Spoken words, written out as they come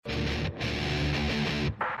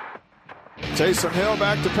Taysom Hill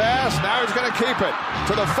back to pass. Now he's going to keep it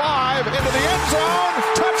to the 5, into the end zone.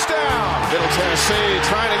 Touchdown. Middle Tennessee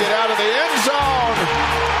trying to get out of the end zone.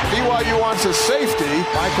 BYU wants a safety.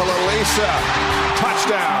 Michael Alisa.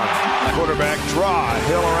 Touchdown. Quarterback draw.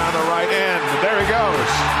 Hill around the right end. There he goes.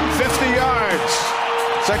 50 yards.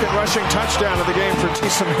 Second rushing touchdown of the game for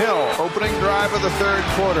Taysom Hill. Opening drive of the third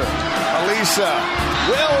quarter. Alisa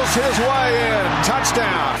wills his way in.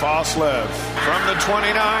 Touchdown. Falslev from the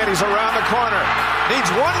 29. He's around the corner. Needs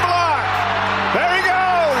one block. There he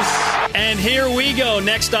goes. And here we go.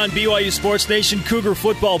 Next on BYU Sports Nation, Cougar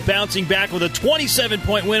football bouncing back with a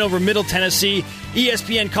 27-point win over Middle Tennessee.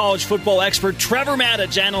 ESPN college football expert Trevor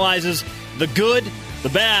Matich analyzes the good, the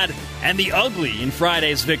bad, and the ugly in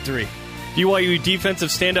Friday's victory. BYU defensive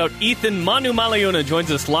standout Ethan Manu Maliuna joins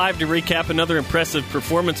us live to recap another impressive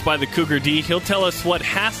performance by the Cougar D. He'll tell us what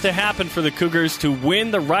has to happen for the Cougars to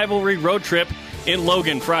win the rivalry road trip in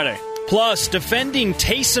Logan Friday. Plus, defending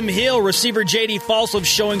Taysom Hill, receiver J.D. Falslev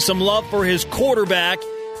showing some love for his quarterback,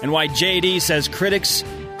 and why J.D. says critics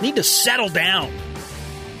need to settle down.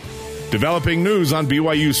 Developing news on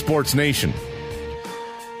BYU Sports Nation.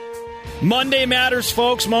 Monday matters,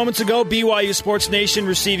 folks. Moments ago, BYU Sports Nation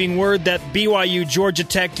receiving word that BYU Georgia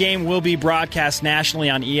Tech game will be broadcast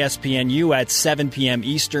nationally on ESPNU at 7 p.m.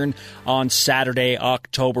 Eastern on Saturday,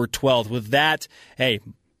 October 12th. With that, hey,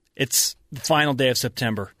 it's the final day of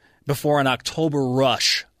September before an October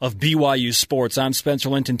rush of BYU sports. I'm Spencer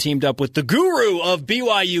Linton, teamed up with the guru of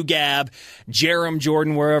BYU Gab, Jerem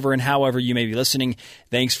Jordan, wherever and however you may be listening.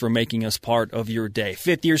 Thanks for making us part of your day.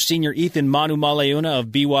 Fifth-year senior Ethan Manu Maliuna of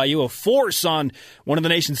BYU, a force on one of the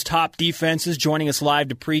nation's top defenses, joining us live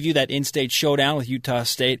to preview that in-state showdown with Utah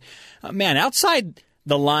State. Man, outside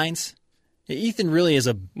the lines, Ethan really is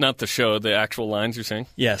a... Not the show, the actual lines you're saying?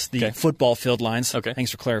 Yes, the football field lines. Okay.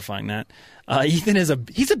 Thanks for clarifying that. Ethan is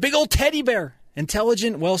he's a big old teddy bear.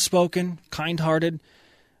 Intelligent, well-spoken, kind-hearted,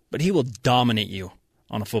 but he will dominate you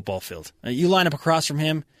on a football field. You line up across from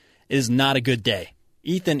him, it is not a good day.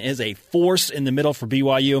 Ethan is a force in the middle for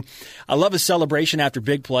BYU. I love his celebration after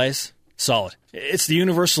big plays. Solid. It's the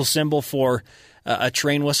universal symbol for a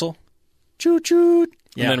train whistle. Choo-choo.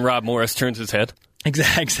 Yeah. And then Rob Morris turns his head.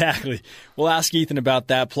 Exactly. We'll ask Ethan about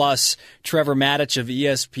that. Plus, Trevor Matich of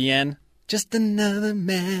ESPN. Just another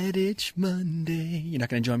Matich Monday. You're not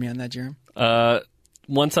going to join me on that, Jerem?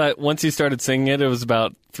 Once you started singing it, it was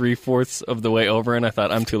about 3/4 of the way over, and I thought,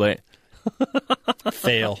 I'm too late.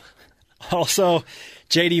 Fail. Also,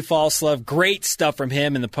 J.D. Falslev, great stuff from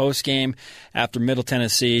him in the postgame after Middle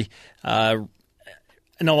Tennessee. In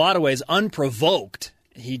a lot of ways, unprovoked.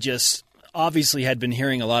 He just obviously had been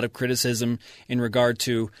hearing a lot of criticism in regard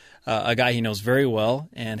to a guy he knows very well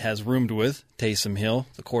and has roomed with, Taysom Hill,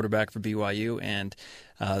 the quarterback for BYU, and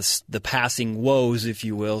the passing woes, if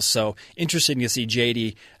you will. So interesting to see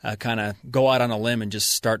J.D. kind of go out on a limb and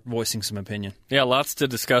just start voicing some opinion. Yeah, lots to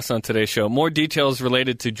discuss on today's show. More details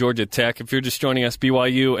related to Georgia Tech. If you're just joining us,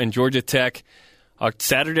 BYU and Georgia Tech,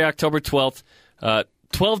 Saturday, October 12th.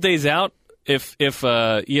 12 days out, if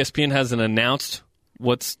ESPN hasn't announced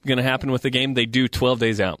what's going to happen with the game, they do 12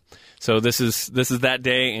 days out. So this is that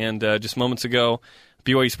day, and just moments ago,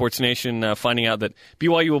 BYU Sports Nation finding out that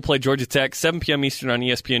BYU will play Georgia Tech 7 p.m. Eastern on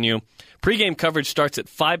ESPNU. Pre-game coverage starts at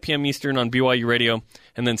 5 p.m. Eastern on BYU Radio,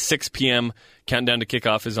 and then 6 p.m. countdown to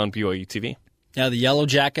kickoff is on BYU TV. Now the Yellow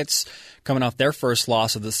Jackets coming off their first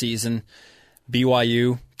loss of the season.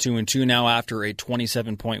 BYU 2-2 now after a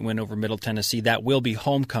 27-point win over Middle Tennessee. That will be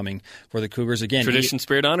homecoming for the Cougars again. Tradition,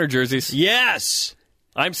 Spirit, Honor jerseys. Yes!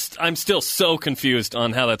 I'm still so confused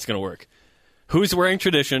on how that's going to work. Who's wearing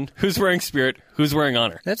Tradition? Who's wearing Spirit? Who's wearing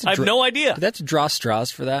Honor? I have no idea. That's draw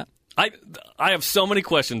straws for that. I have so many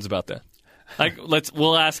questions about that.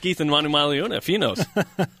 We'll ask Ethan Manu Maliuna if he knows.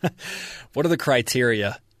 What are the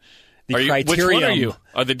criteria? Which one are you?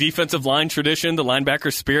 Are the defensive line Tradition, the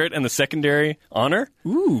linebacker Spirit, and the secondary Honor?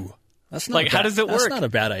 Ooh, that's not how does it work? That's not a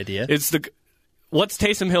bad idea. What's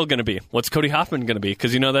Taysom Hill going to be? What's Cody Hoffman going to be?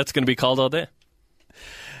 Because that's going to be called all day.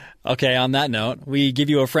 Okay, on that note, we give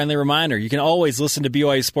you a friendly reminder. You can always listen to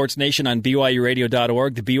BYU Sports Nation on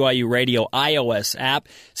BYURadio.org, the BYU Radio iOS app,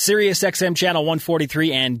 Sirius XM Channel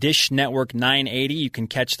 143, and Dish Network 980. You can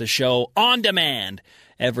catch the show on demand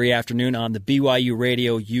every afternoon on the BYU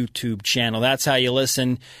Radio YouTube channel. That's how you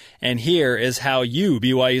listen. And here is how you,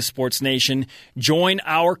 BYU Sports Nation, join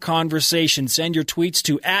our conversation. Send your tweets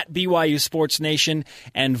to @BYU Sports Nation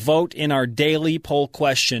and vote in our daily poll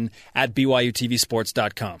question at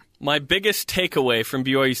BYUTVsports.com. My biggest takeaway from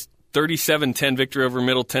BYU's 37-10 victory over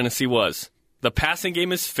Middle Tennessee was the passing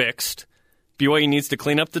game is fixed. BYU needs to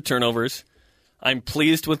clean up the turnovers. I'm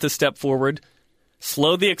pleased with the step forward.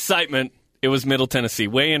 Slow the excitement. It was Middle Tennessee.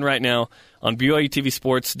 Weigh in right now on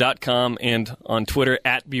BYUTVSports.com and on Twitter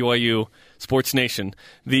at BYU Sports Nation.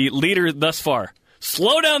 The leader thus far.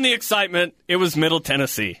 Slow down the excitement. It was Middle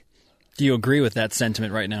Tennessee. Do you agree with that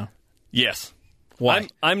sentiment right now? Yes. Why?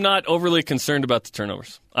 I'm not overly concerned about the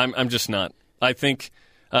turnovers. I'm just not. I think,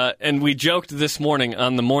 and we joked this morning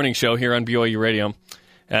on the morning show here on BYU Radio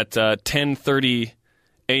at 10:30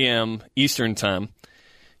 a.m. Eastern Time.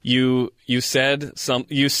 You said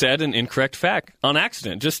an incorrect fact on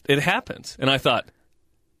accident. Just it happens, and I thought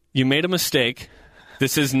you made a mistake.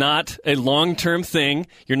 This is not a long-term thing.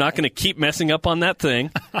 You're not going to keep messing up on that thing.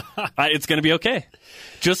 It's going to be okay.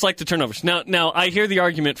 Just like the turnovers. Now I hear the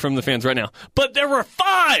argument from the fans right now. But there were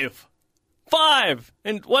five.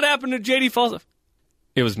 And what happened to J.D. Falls?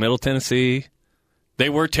 It was Middle Tennessee. They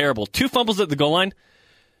were terrible. 2 fumbles at the goal line.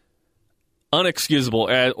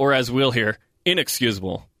 Unexcusable, or as we'll hear,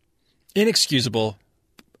 inexcusable. Inexcusable.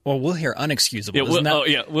 Well, we'll hear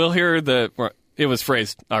unexcusable. We'll hear the... It was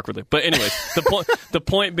phrased awkwardly. But anyways, the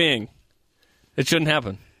point being, it shouldn't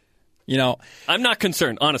happen. You know, I'm not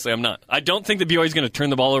concerned. Honestly, I'm not. I don't think the BYU is going to turn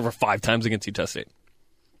the ball over 5 times against Utah State.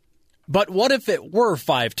 But what if it were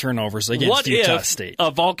 5 turnovers against Utah State? A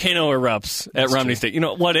volcano erupts at Romney State? You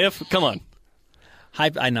know, what if? Come on.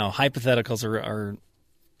 I know. Hypotheticals are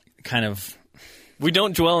kind of... We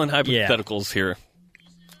don't dwell in hypotheticals here.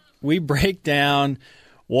 We break down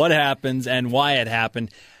what happens and why it happened.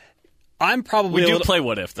 I'm probably play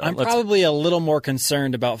what if, though. I'm probably a little more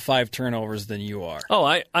concerned about 5 turnovers than you are.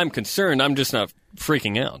 Oh, I'm concerned. I'm just not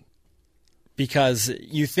freaking out. Because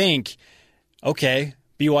you think, okay,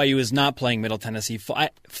 BYU is not playing Middle Tennessee.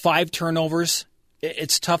 5 turnovers,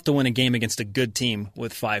 it's tough to win a game against a good team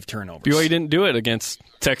with 5 turnovers. BYU didn't do it against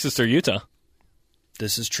Texas or Utah.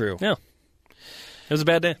 This is true. Yeah. It was a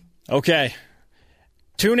bad day. Okay.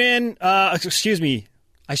 Tune in. I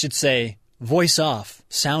should say voice off,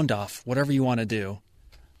 sound off, whatever you want to do.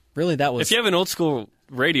 Really, that was... If you have an old school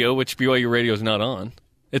radio, which BYU Radio is not on,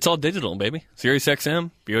 it's all digital, baby. SiriusXM,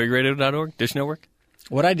 BYURadio.org, Dish Network.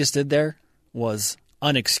 What I just did there was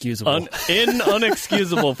unexcusable.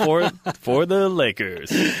 Unexcusable for the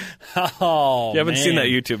Lakers. Oh, you haven't seen that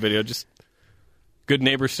YouTube video, just good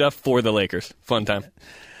neighbor stuff for the Lakers. Fun time.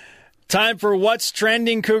 Time for What's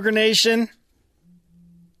Trending, Cougar Nation.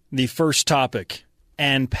 The first topic.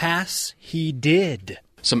 And pass he did.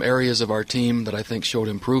 Some areas of our team that I think showed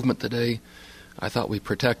improvement today. I thought we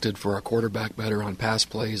protected for our quarterback better on pass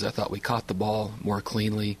plays. I thought we caught the ball more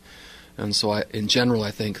cleanly. And so, in general, I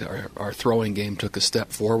think our throwing game took a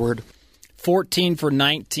step forward. 14 for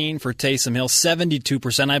 19 for Taysom Hill,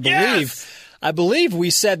 72%. Yes! I believe we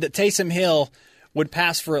said that Taysom Hill would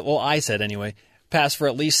pass for, well, I said anyway, pass for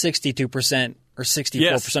at least 62%. Or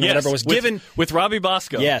 64% or whatever was given. With Robbie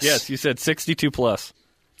Bosco. Yes, you said 62 plus.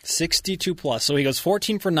 62 plus. So he goes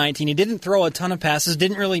 14 for 19. He didn't throw a ton of passes,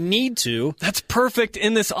 didn't really need to. That's perfect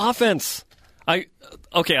in this offense. I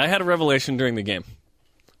had a revelation during the game.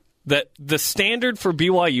 That the standard for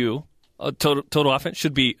BYU total offense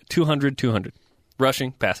should be 200,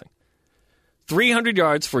 rushing, passing. 300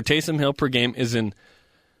 yards for Taysom Hill per game is that's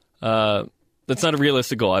not a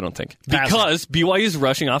realistic goal, I don't think. Because BYU's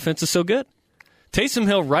rushing offense is so good. Taysom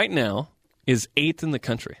Hill right now is 8th in the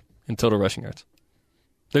country in total rushing yards.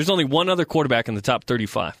 There's only one other quarterback in the top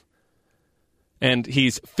 35. And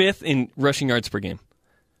he's 5th in rushing yards per game.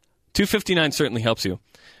 259 certainly helps you.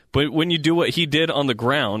 But when you do what he did on the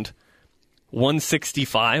ground,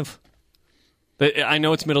 165, I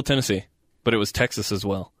know it's Middle Tennessee, but it was Texas as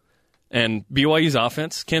well. And BYU's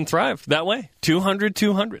offense can thrive that way. 200.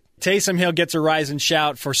 Taysom Hill gets a rise and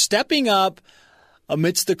shout for stepping up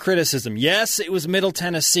amidst the criticism. Yes, it was Middle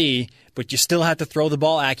Tennessee, but you still have to throw the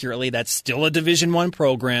ball accurately. That's still a Division I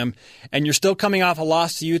program. And you're still coming off a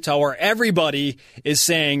loss to Utah where everybody is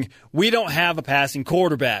saying, we don't have a passing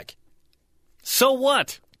quarterback. So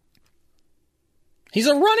what? He's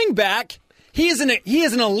a running back. He is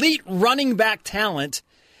an elite running back talent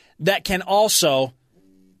that can also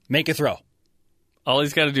make a throw. All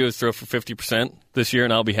he's got to do is throw for 50% this year,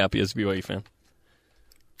 and I'll be happy as a BYU fan.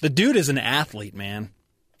 The dude is an athlete, man.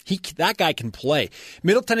 That guy can play.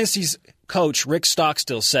 Middle Tennessee's coach, Rick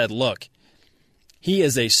Stockstill, said, look, he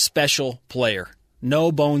is a special player.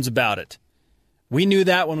 No bones about it. We knew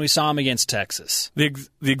that when we saw him against Texas. The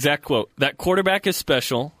exact quote, that quarterback is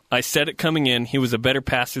special. I said it coming in. He was a better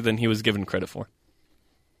passer than he was given credit for.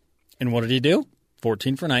 And what did he do?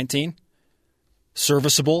 14 for 19.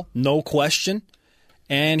 Serviceable, no question.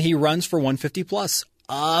 And he runs for 150 plus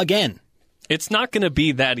again. It's not going to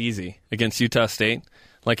be that easy against Utah State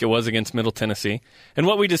like it was against Middle Tennessee. And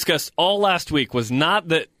what we discussed all last week was not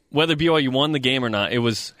that whether BYU won the game or not. It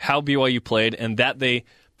was how BYU played and that they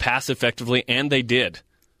pass effectively, and they did.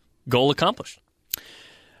 Goal accomplished.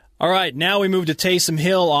 All right, now we move to Taysom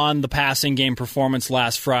Hill on the passing game performance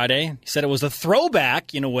last Friday. He said it was a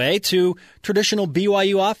throwback, in a way, to traditional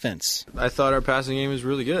BYU offense. I thought our passing game was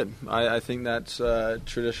really good. I think that's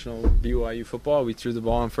traditional BYU football. We threw the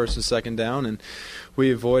ball on first and second down, and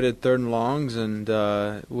we avoided third and longs, and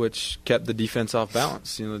which kept the defense off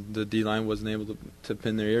balance. The D-line wasn't able to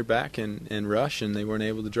pin their ear back and rush, and they weren't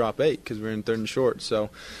able to drop 8 because we were in third and short.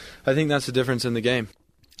 So I think that's the difference in the game.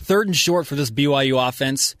 Third and short for this BYU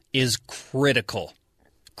offense is critical.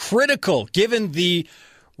 Critical, given the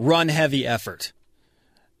run-heavy effort.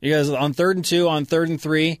 Because on 3rd and 2, on 3rd and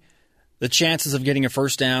 3, the chances of getting a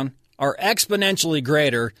first down are exponentially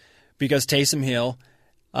greater because Taysom Hill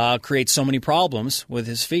creates so many problems with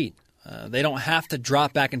his feet. They don't have to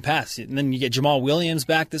drop back and pass. And then you get Jamal Williams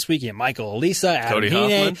back this week. You get Michael Elisa, Adam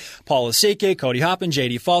Hine, Paul Asike, Cody Hoppin,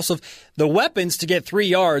 J.D. Falsov. The weapons to get 3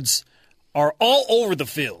 yards are all over the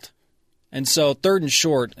field. And so 3rd and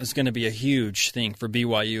short is going to be a huge thing for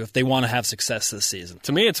BYU if they want to have success this season.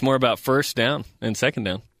 To me, it's more about first down and second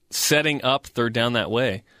down. Setting up third down that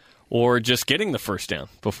way, or just getting the first down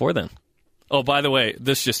before then. Oh, by the way,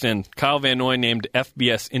 this just in. Kyle Van Noy named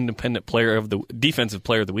FBS Independent Defensive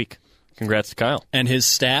Player of the Week. Congrats to Kyle. And his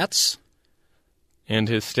stats?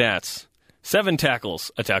 7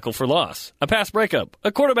 tackles, a tackle for loss, a pass breakup,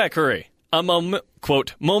 a quarterback hurry, a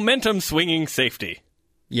quote, momentum-swinging safety.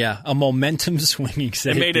 Yeah, a momentum-swinging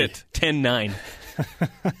safety. It made it 10-9.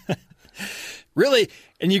 Really,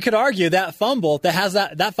 and you could argue that fumble,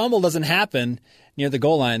 that fumble doesn't happen near the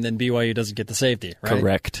goal line, then BYU doesn't get the safety, right?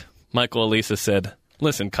 Correct. Michael Elisa said,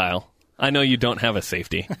 listen, Kyle, I know you don't have a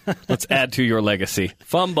safety. Let's add to your legacy.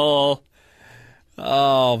 Fumble.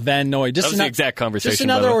 Oh, Van Noy. That was the exact conversation. Just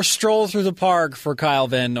another stroll through the park for Kyle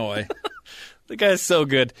Van Noy. The guy's so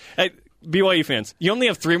good. Hey, BYU fans, you only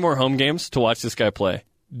have 3 more home games to watch this guy play.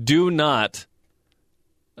 Do not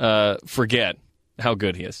forget how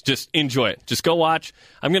good he is. Just enjoy it. Just go watch.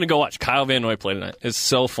 I'm going to go watch Kyle Van Noy play tonight. It's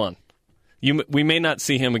so fun. We may not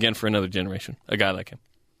see him again for another generation, a guy like him.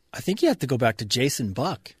 I think you have to go back to Jason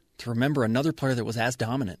Buck to remember another player that was as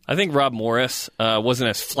dominant. I think Rob Morris wasn't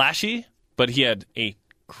as flashy, but he had a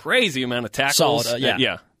crazy amount of tackles. Solid,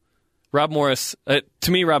 yeah. Rob Morris,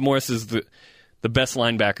 to me, Rob Morris is the best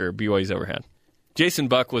linebacker BYU's ever had. Jason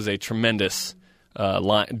Buck was a tremendous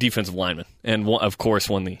defensive lineman, and of course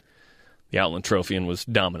won the Outland Trophy and was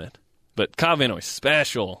dominant. But Kyle Van Noy,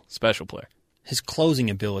 special player. His closing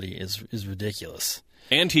ability is ridiculous.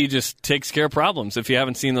 And he just takes care of problems. If you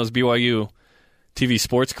haven't seen those BYU TV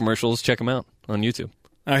sports commercials, check them out on YouTube.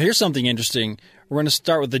 Now, here's something interesting. We're going to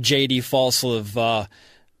start with the J.D. Falsov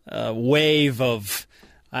wave of,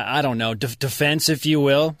 I don't know, defense, if you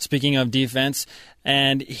will, speaking of defense.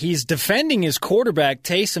 And he's defending his quarterback,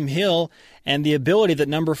 Taysom Hill, and the ability that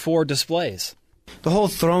number 4 displays. The whole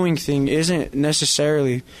throwing thing isn't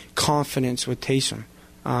necessarily confidence with Taysom.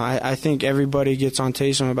 I think everybody gets on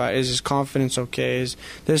Taysom about, is his confidence okay? Is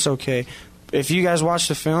this okay? If you guys watch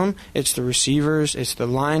the film, it's the receivers, it's the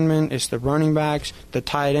linemen, it's the running backs, the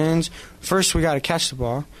tight ends. First, we got to catch the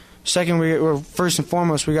ball. Second, first and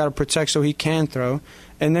foremost, we got to protect so he can throw.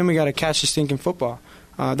 And then we got to catch the stinking football.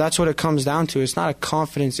 That's what it comes down to. It's not a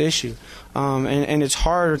confidence issue. And it's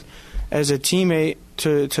hard as a teammate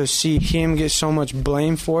to see him get so much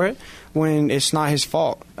blame for it when it's not his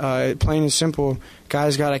fault. Plain and simple,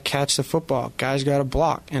 guys got to catch the football. Guys got to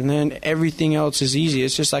block. And then everything else is easy.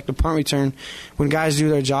 It's just like the punt return. When guys do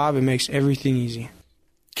their job, it makes everything easy.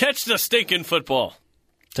 Catch the stinking football.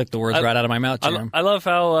 Took the words right out of my mouth, Jerome. I love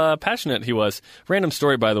how passionate he was. Random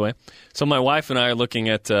story, by the way. So my wife and I are looking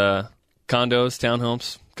at condos,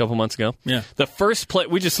 townhomes a couple months ago. Yeah. The first place,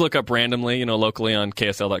 we just look up randomly, locally on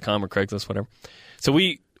KSL.com or Craigslist, whatever. So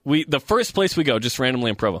the first place we go, just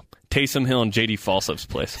randomly in Provo, Taysom Hill and J.D. Falsov's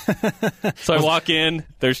place. So I walk in,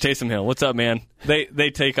 there's Taysom Hill. What's up, man?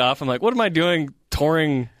 They take off. I'm like, what am I doing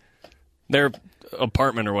touring their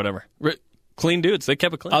apartment or whatever? Clean dudes. They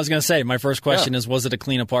kept it clean. I was going to say, my first question is, was it a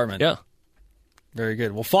clean apartment? Yeah. Very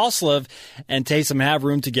good. Well, Falsov and Taysom have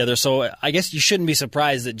room together, so I guess you shouldn't be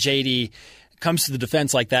surprised that J.D. comes to the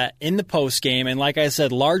defense like that in the postgame. And like I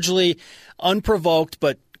said, largely unprovoked,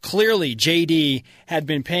 but clearly J.D. had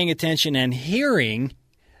been paying attention and hearing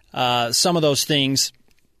some of those things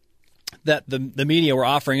that the media were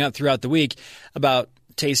offering up throughout the week about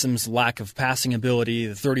Taysom's lack of passing ability,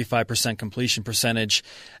 the 35% completion percentage.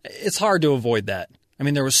 It's hard to avoid that. I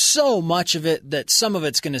mean, there was so much of it that some of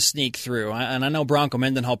it's going to sneak through. And I know Bronco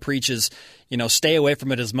Mendenhall preaches, stay away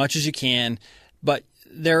from it as much as you can. But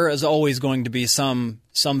there is always going to be some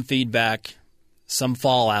feedback, some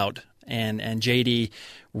fallout, and JD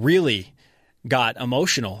really got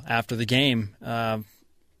emotional after the game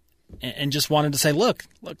and just wanted to say, look,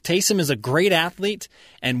 Taysom is a great athlete,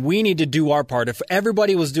 and we need to do our part. If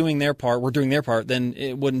everybody was doing their part, we're doing their part, then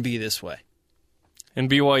it wouldn't be this way. And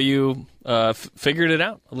BYU figured it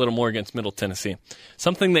out a little more against Middle Tennessee.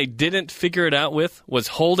 Something they didn't figure it out with was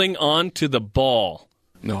holding on to the ball.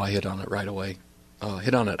 No, I hit on it right away.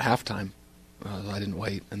 Hit on it at halftime. I didn't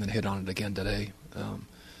wait, and then hit on it again today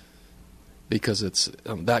because it's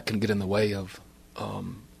that can get in the way of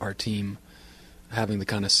our team having the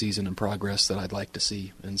kind of season and progress that I'd like to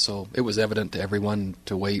see. And so it was evident to everyone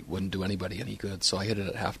to wait wouldn't do anybody any good. So I hit it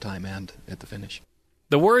at halftime and at the finish.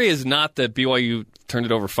 The worry is not that BYU turned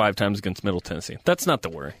it over 5 times against Middle Tennessee. That's not the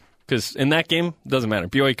worry. Because in that game, it doesn't matter.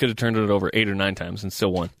 BYU could have turned it over 8 or 9 times and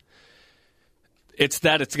still won. It's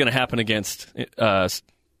that it's going to happen against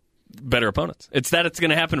better opponents. It's that it's going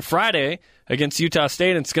to happen Friday against Utah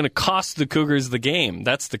State, and it's going to cost the Cougars the game.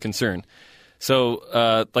 That's the concern.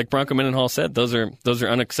 So, like Bronco Mendenhall said, those are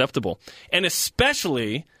unacceptable. And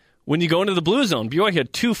especially when you go into the blue zone. BYU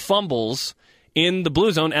had 2 fumbles in the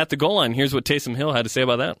blue zone at the goal line. Here's what Taysom Hill had to say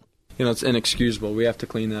about that. It's inexcusable. We have to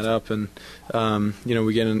clean that up, and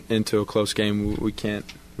we get into a close game. We can't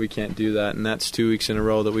do that, and that's 2 weeks in a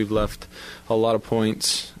row that we've left a lot of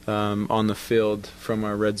points on the field from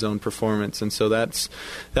our red zone performance, and so that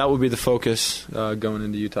will be the focus going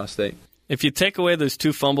into Utah State. If you take away those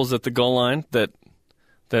 2 fumbles at the goal line, and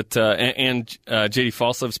J.D.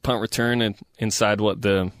 Falsev's punt return and inside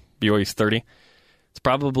the BYU's 30. It's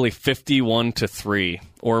probably 51-3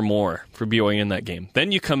 or more for BYU in that game.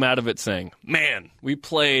 Then you come out of it saying, man, we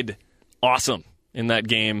played awesome in that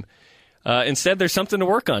game. Instead, there's something to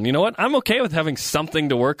work on. You know what? I'm okay with having something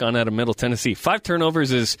to work on out of Middle Tennessee. 5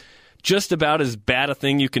 turnovers is just about as bad a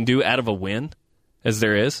thing you can do out of a win as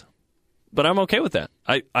there is. But I'm okay with that.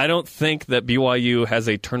 I don't think that BYU has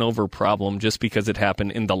a turnover problem just because it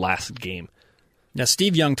happened in the last game. Now,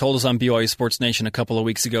 Steve Young told us on BYU Sports Nation a couple of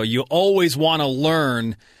weeks ago, you always want to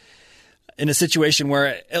learn in a situation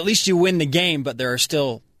where at least you win the game, but there are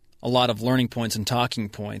still a lot of learning points and talking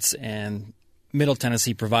points, and Middle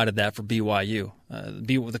Tennessee provided that for BYU.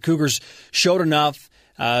 The Cougars showed enough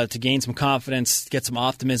to gain some confidence, get some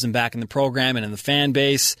optimism back in the program and in the fan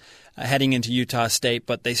base heading into Utah State,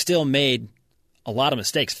 but they still made a lot of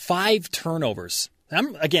mistakes. 5 turnovers.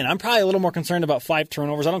 I'm probably a little more concerned about 5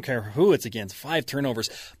 turnovers. I don't care who it's against, 5 turnovers.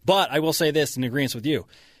 But I will say this in agreement with you.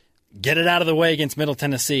 Get it out of the way against Middle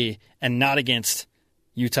Tennessee and not against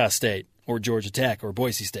Utah State or Georgia Tech or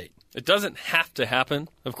Boise State. It doesn't have to happen,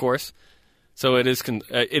 of course. So it is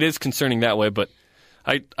concerning that way. But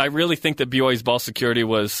I really think that BYU's ball security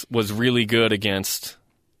was really good against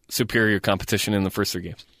superior competition in the first 3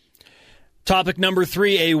 games. Topic number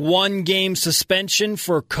 3, a 1-game suspension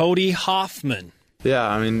for Cody Hoffman. Yeah,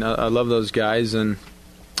 I love those guys, and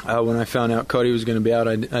when I found out Cody was going to be out,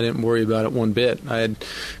 I didn't worry about it one bit. I had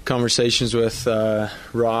conversations with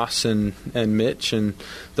Ross and Mitch and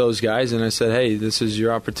those guys, and I said, hey, this is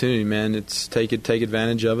your opportunity, man. Take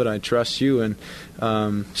advantage of it. I trust you,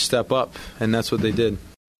 and step up, and that's what they did.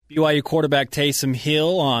 BYU quarterback Taysom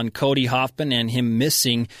Hill on Cody Hoffman and him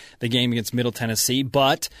missing the game against Middle Tennessee,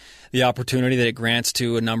 but the opportunity that it grants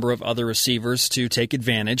to a number of other receivers to take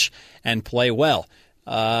advantage and play well.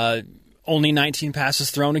 Only 19 passes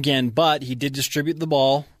thrown again, but he did distribute the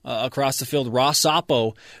ball across the field. Ross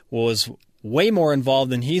Oppo was way more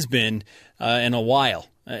involved than he's been in a while.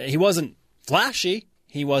 He wasn't flashy.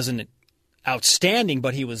 He wasn't outstanding,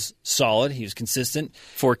 but he was solid. He was consistent.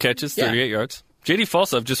 4 catches, 38 yards. J.D.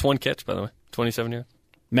 Falsev, just 1 catch, by the way, 27 yards.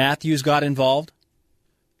 Matthews got involved.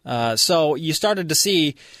 So you started to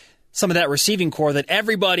see some of that receiving core that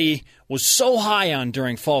everybody was so high on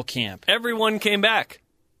during fall camp. Everyone came back.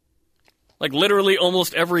 Like literally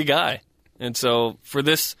almost every guy. And so for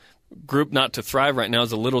this group not to thrive right now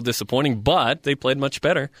is a little disappointing, but they played much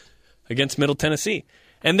better against Middle Tennessee.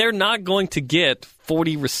 And they're not going to get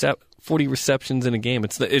 40 receptions in a game.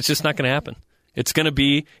 It's just not going to happen. It's not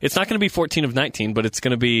going to be 14 of 19, but it's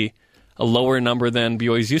going to be a lower number than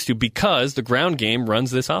BYU's used to because the ground game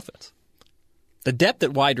runs this offense. The depth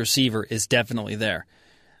at wide receiver is definitely there.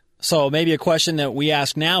 So maybe a question that we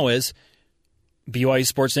ask now is, BYU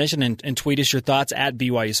Sports Nation, and tweet us your thoughts at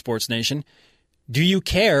BYU Sports Nation. Do you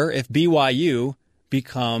care if BYU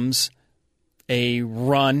becomes a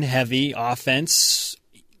run-heavy offense,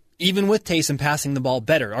 even with Taysom passing the ball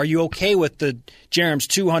better? Are you okay with the Jerem's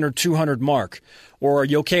 200 mark? Or are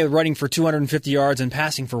you okay with running for 250 yards and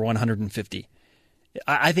passing for 150?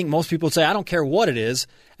 I think most people would say, I don't care what it is,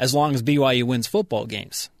 as long as BYU wins football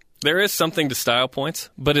games. There is something to style points,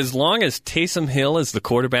 but as long as Taysom Hill is the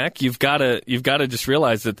quarterback, you've got to just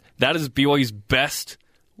realize that is BYU's best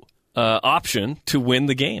option to win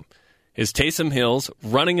the game. Is Taysom Hill's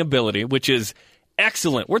running ability, which is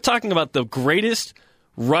excellent. We're talking about the greatest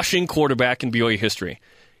rushing quarterback in BYU history.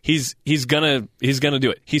 He's gonna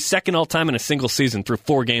do it. He's second all time in a single season through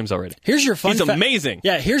 4 games already. Here's your fun. He's amazing.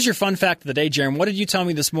 Yeah, here's your fun fact of the day, Jarom. What did you tell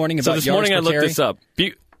me this morning about yards per carry? So this morning I looked this up.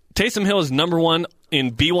 Taysom Hill is number 1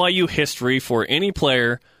 in BYU history for any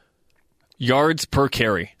player. Yards per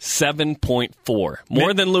carry, 7.4.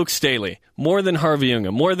 More than Luke Staley, more than Harvey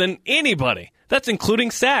Unga, more than anybody. That's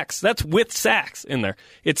including sacks. That's with sacks in there.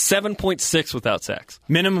 It's 7.6 without sacks.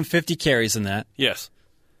 Minimum 50 carries in that. Yes.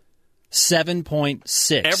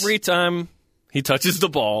 7.6. Every time he touches the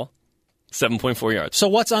ball, 7.4 yards. So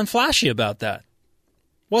what's unflashy about that?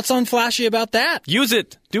 What's unflashy about that? Use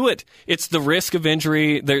it. Do it. It's the risk of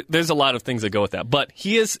injury. There's a lot of things that go with that. But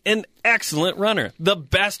he is an excellent runner. The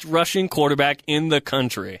best rushing quarterback in the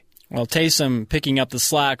country. Well, Taysom picking up the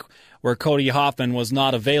slack where Cody Hoffman was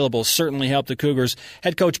not available certainly helped the Cougars.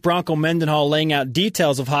 Head coach Bronco Mendenhall laying out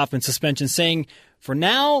details of Hoffman's suspension, saying, for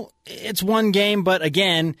now, it's 1 game, but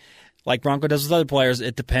again, like Bronco does with other players,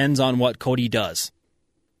 it depends on what Cody does.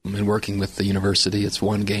 In working with the university, it's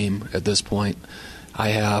 1 game at this point. I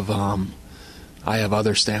have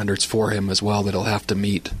other standards for him as well that he'll have to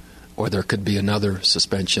meet, or there could be another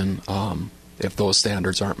suspension if those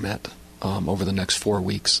standards aren't met over the next 4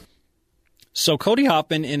 weeks. So Cody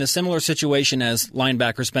Hoffman in a similar situation as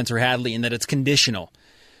linebacker Spencer Hadley in that it's conditional.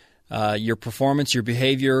 Your performance, your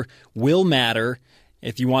behavior will matter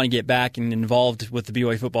if you want to get back and involved with the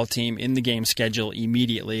BYU football team in the game schedule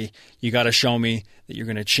immediately. You got to show me that you're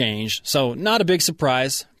going to change. So not a big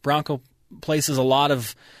surprise. Bronco places a lot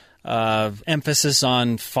of emphasis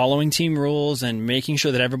on following team rules and making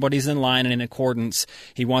sure that everybody's in line and in accordance.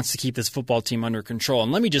 He wants to keep this football team under control.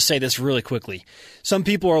 And let me just say this really quickly. Some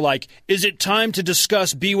people are like, is it time to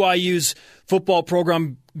discuss BYU's football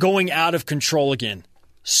program going out of control again?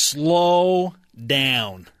 Slow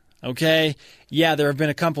down, okay? Yeah, there have been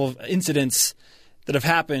a couple of incidents that have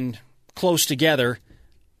happened close together,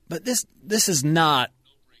 but this is not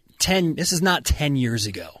 10 years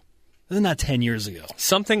ago. This is not 10 years ago.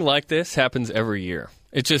 Something like this happens every year.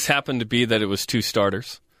 It just happened to be that it was 2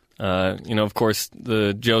 starters. Of course,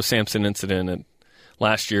 the Joe Sampson incident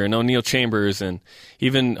last year, and O'Neal Chambers, and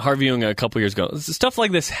even Harvey Unga a couple years ago. Stuff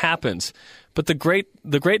like this happens. But the great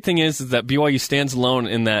thing is that BYU stands alone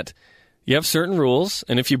in that you have certain rules,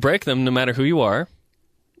 and if you break them, no matter who you are,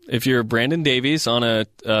 if you're Brandon Davies on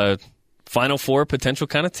a Final Four potential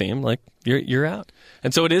kind of team, like you're out.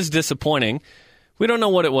 And so it is disappointing. We don't know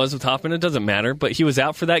what it was with Hoffman. It doesn't matter. But he was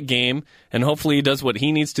out for that game, and hopefully he does what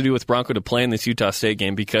he needs to do with Bronco to play in this Utah State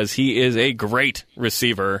game because he is a great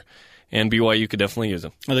receiver, and BYU could definitely use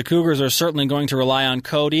him. Well, the Cougars are certainly going to rely on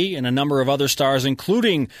Cody and a number of other stars,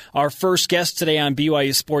 including our first guest today on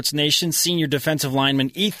BYU Sports Nation, senior defensive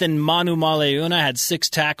lineman Ethan Manu Maleuna had 6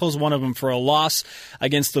 tackles, one of them for a loss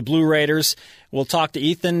against the Blue Raiders. We'll talk to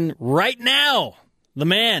Ethan right now. The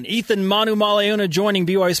man, Ethan Manu Maleuna, joining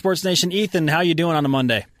BYU Sports Nation. Ethan, how you doing on a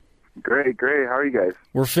Monday? Great. How are you guys?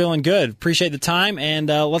 We're feeling good. Appreciate the time, and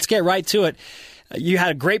let's get right to it. You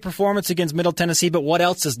had a great performance against Middle Tennessee, but what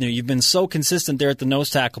else is new? You've been so consistent there at the nose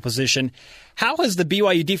tackle position. How has the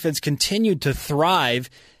BYU defense continued to thrive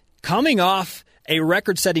coming off a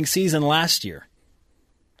record-setting season last year?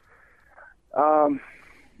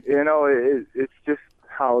 It's just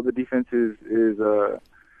how the defense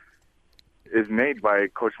is made by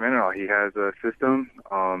Coach Mendenhall. He has a system,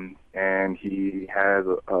 and he has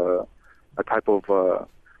a type of a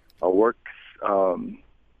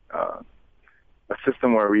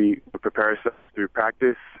system where we prepare ourselves through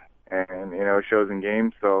practice, and it shows in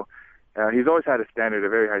games. So he's always had a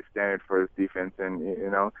very high standard for his defense, and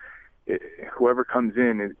whoever comes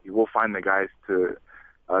in, we'll find the guys to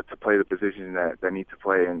play the position that need to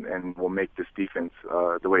play, and will make this defense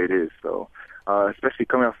the way it is. So. Especially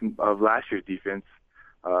coming off of last year's defense,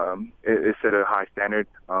 it set a high standard,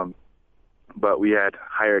 but we had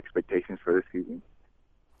higher expectations for this season.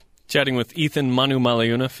 Chatting with Ethan Manu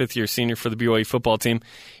Maleuna, 5th-year senior for the BYU football team.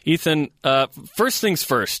 Ethan, first things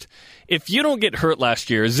first. If you don't get hurt last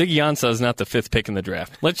year, Ziggy Ansah is not the 5th pick in the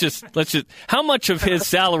draft. Let's just. How much of his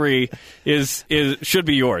salary should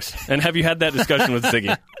be yours? And have you had that discussion with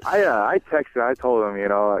Ziggy? I texted. I told him,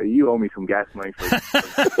 you owe me some gas money for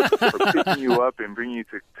picking you up and bringing you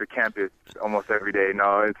to campus almost every day.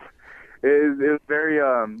 No, it's very.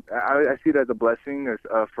 I see it as a blessing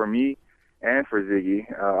for me. and for Ziggy.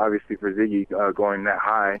 Obviously for Ziggy going that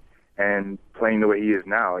high and playing the way he is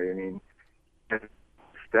now. I mean,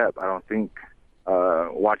 step. I don't think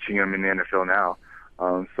watching him in the NFL now.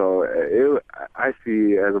 I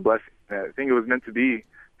see it as a blessing. I think it was meant to be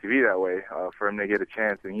that way for him to get a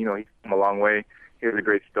chance. And he's come a long way. He has a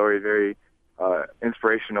great story, very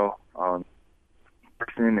inspirational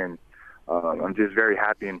person, and I'm just very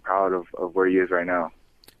happy and proud of where he is right now.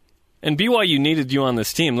 And BYU needed you on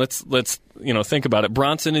this team. Let's think about it.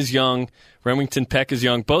 Bronson is young, Remington Peck is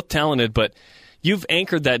young, both talented, but you've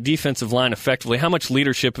anchored that defensive line effectively. How much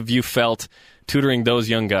leadership have you felt tutoring those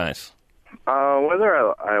young guys? Whether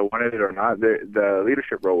I wanted it or not, the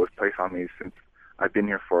leadership role was placed on me since I've been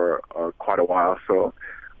here for quite a while. So,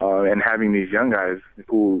 and having these young guys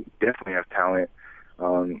who definitely have talent,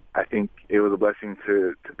 I think it was a blessing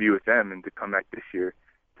to be with them and to come back this year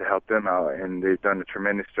to help them out. And they've done a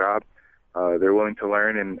tremendous job. They're willing to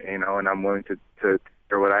learn, and I'm willing to share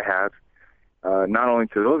what I have, not only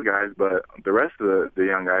to those guys, but the rest of the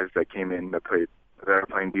young guys that came in that are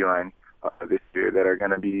playing D-line this year, that are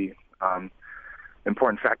going to be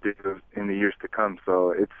important factors in the years to come.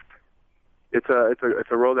 So it's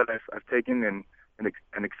a role that I've taken and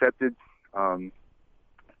accepted, and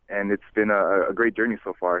it's been a great journey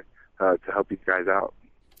so far to help these guys out.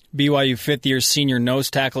 BYU fifth-year senior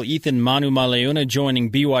nose tackle Ethan Manu Maleuna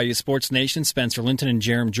joining BYU Sports Nation. Spencer Linton and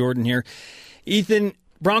Jerem Jordan here. Ethan,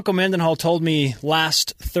 Bronco Mendenhall told me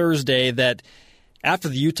last Thursday that after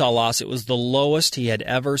the Utah loss, it was the lowest he had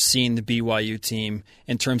ever seen the BYU team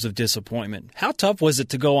in terms of disappointment. How tough was it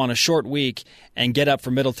to go on a short week and get up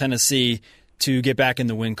for Middle Tennessee to get back in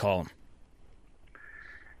the win column?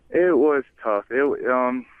 It was tough.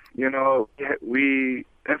 We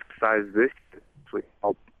emphasized this,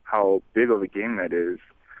 how big of a game that is.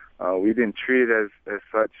 We didn't treat it as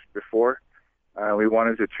such before. We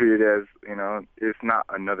wanted to treat it as, it's not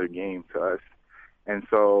another game to us. And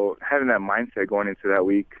so having that mindset going into that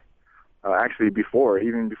week,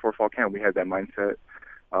 even before fall camp, we had that mindset.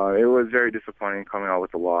 It was very disappointing coming out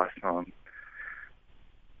with the loss.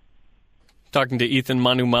 Talking to Ethan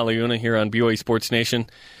Manu Maleuna here on BYU Sports Nation.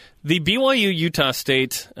 The BYU-Utah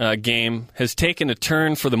State game has taken a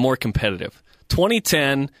turn for the more competitive.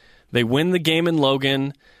 2010, they win the game in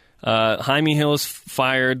Logan. Jaime Hill is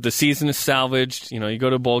fired. The season is salvaged. You go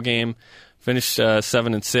to a bowl game, finish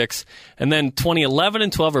 7-6. And then 2011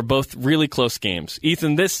 and 12 are both really close games.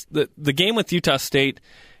 Ethan, the game with Utah State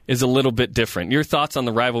is a little bit different. Your thoughts on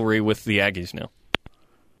the rivalry with the Aggies now?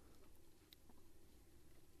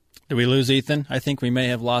 Did we lose Ethan? I think we may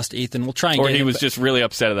have lost Ethan. We'll try and get him. Or he was just really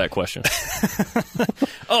upset at that question.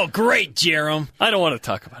 Oh, great, Jerem. I don't want to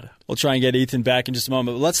talk about it. We'll try and get Ethan back in just a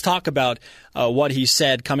moment. But let's talk about what he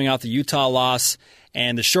said coming off the Utah loss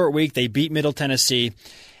and the short week. They beat Middle Tennessee,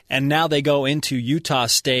 and now they go into Utah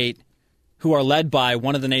State, who are led by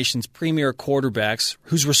one of the nation's premier quarterbacks,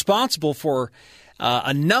 who's responsible for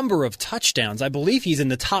a number of touchdowns. I believe he's in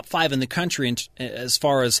the top 5 in the country as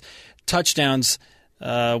far as touchdowns,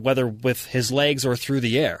 whether with his legs or through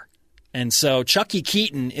the air. And so Chucky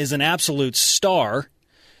Keaton is an absolute star.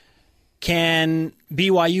 Can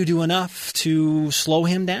BYU do enough to slow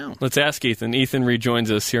him down? Let's ask Ethan. Ethan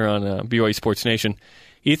rejoins us here on BYU Sports Nation.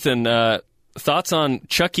 Ethan, thoughts on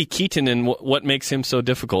Chucky Keaton and what makes him so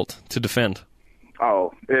difficult to defend?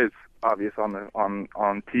 Oh, it's obvious on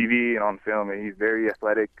TV and on film. He's very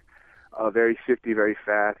athletic, very shifty, very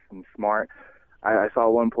fast and smart. I saw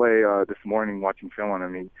one play this morning watching film on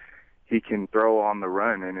him. He can throw on the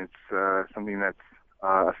run, and it's something that's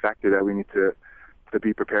a factor that we need to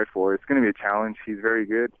be prepared for. It's going to be a challenge. He's very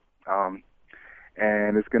good,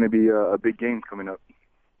 and it's going to be a big game coming up.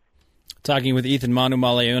 Talking with Ethan Manu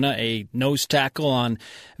Maleuna, a nose tackle on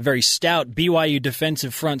a very stout BYU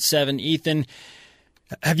defensive front seven. Ethan,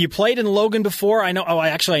 have you played in Logan before? I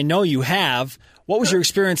know you have. What was your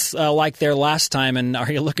experience like there last time, and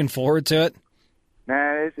are you looking forward to it?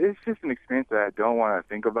 Man, it's just an experience that I don't want to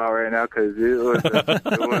think about right now because it was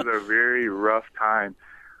a very rough time.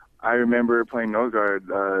 I remember playing nose guard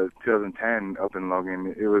 2010 up in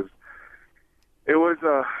Logan. It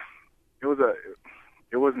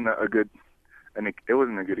wasn't a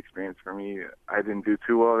good experience for me. I didn't do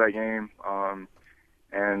too well that game,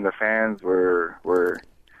 and the fans were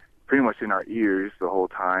pretty much in our ears the whole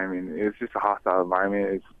time, and it was just a hostile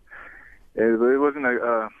environment. It wasn't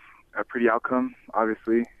a pretty outcome,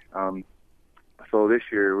 obviously. So this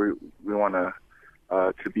year we want to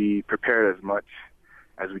be prepared as much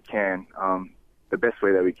as we can, the best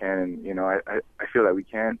way that we can. And I feel that we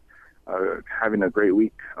can. Having a great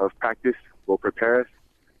week of practice will prepare us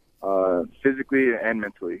physically and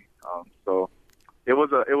mentally. So it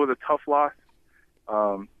was a tough loss,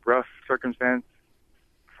 rough circumstance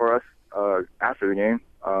for us after the game,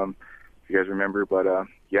 if you guys remember. But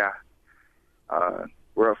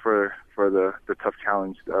we're up for the tough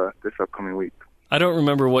challenge this upcoming week. I don't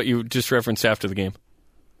remember what you just referenced after the game.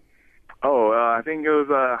 Oh, I think it was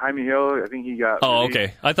Jaime Hill. I think he got. Oh,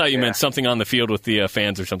 okay. I thought you meant something on the field with the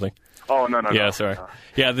fans or something. Oh, no. Yeah, sorry.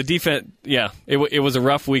 Yeah, the defense. Yeah, it was a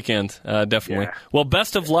rough weekend, definitely. Yeah. Well,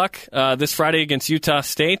 best of luck this Friday against Utah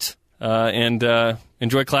State, and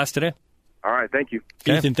enjoy class today. All right, thank you.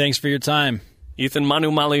 Okay. Ethan, thanks for your time. Ethan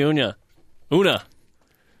Manu Maliuna. Una.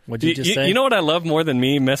 What'd you just say? You know what I love more than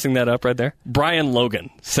me messing that up right there? Brian Logan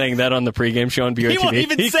saying that on the pregame show on BYU TV. He won't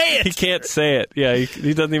even say it. He can't say it. Yeah,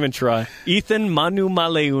 he doesn't even try. Ethan Manu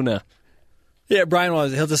Maleuna. Yeah, Brian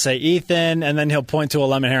he'll just say Ethan, and then he'll point to a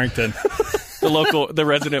Lemon Harrington. The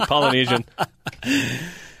resident Polynesian.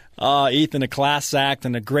 Ethan, a class act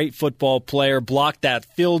and a great football player, blocked that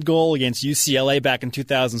field goal against UCLA back in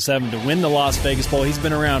 2007 to win the Las Vegas Bowl. He's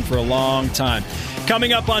been around for a long time.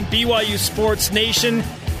 Coming up on BYU Sports Nation,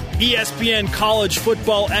 ESPN college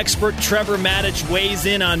football expert Trevor Matich weighs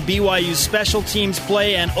in on BYU special teams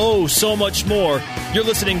play and so much more. You're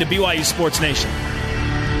listening to BYU Sports Nation.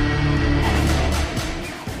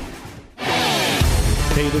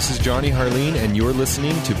 Hey, this is Johnny Harleen, and you're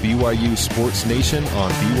listening to BYU Sports Nation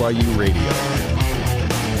on BYU Radio.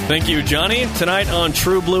 Thank you, Johnny. Tonight on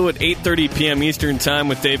True Blue at 8:30 p.m. Eastern Time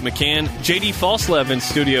with Dave McCann. J.D. Falslev in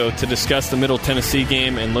studio to discuss the Middle Tennessee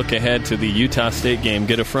game and look ahead to the Utah State game.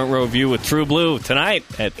 Get a front row view with True Blue tonight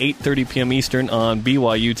at 8:30 p.m. Eastern on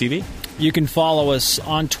BYU TV. You can follow us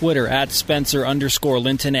on Twitter at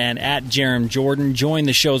Spencer_Linton and at Jerem Jordan. Join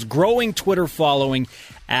the show's growing Twitter following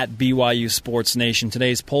at BYU Sports Nation.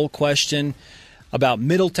 Today's poll question about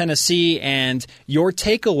Middle Tennessee and your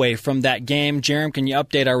takeaway from that game. Jerem, can you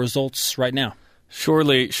update our results right now?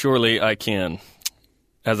 Surely I can.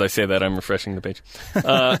 As I say that, I'm refreshing the page.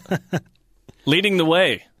 Leading the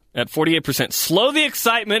way at 48%. Slow the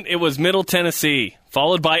excitement. It was Middle Tennessee,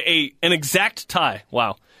 followed by an exact tie.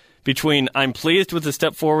 Wow. Between I'm pleased with the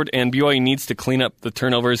step forward and BYU needs to clean up the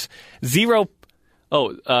turnovers. 1%.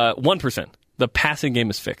 The passing game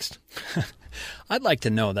is fixed. I'd like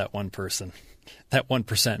to know that one person. That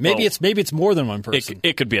 1%. Maybe it's more than one person.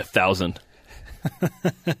 It could be 1,000.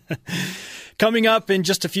 Coming up in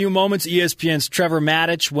just a few moments, ESPN's Trevor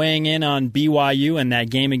Matich weighing in on BYU and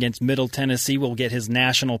that game against Middle Tennessee. We'll get his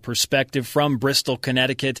national perspective from Bristol,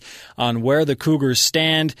 Connecticut on where the Cougars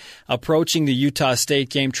stand approaching the Utah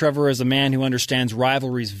State game. Trevor is a man who understands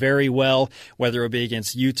rivalries very well, whether it be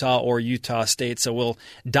against Utah or Utah State. So we'll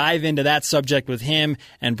dive into that subject with him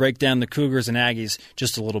and break down the Cougars and Aggies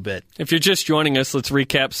just a little bit. If you're just joining us, let's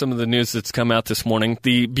recap some of the news that's come out this morning.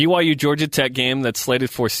 The BYU-Georgia Tech game that's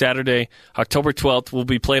slated for Saturday, October 12th, will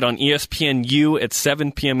be played on ESPNU at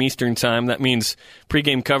 7 p.m. Eastern Time. That means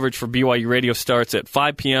pregame coverage for BYU Radio starts at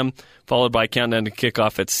 5 p.m., followed by countdown to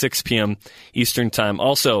kickoff at 6 p.m. Eastern Time.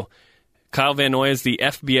 Also, Kyle Van Noy is the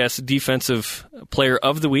FBS Defensive Player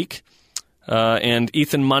of the Week, and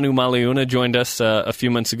Ethan Manu Maliuna joined us a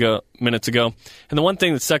few minutes ago. And the one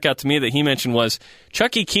thing that stuck out to me that he mentioned was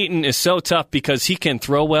Chucky Keaton is so tough because he can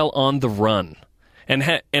throw well on the run.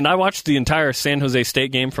 And I watched the entire San Jose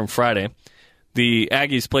State game from Friday. The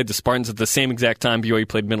Aggies played the Spartans at the same exact time BYU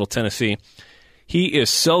played Middle Tennessee. He is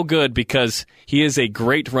so good because he is a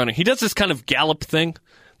great runner. He does this kind of gallop thing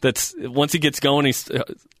that's once he gets going, he's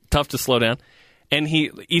tough to slow down. And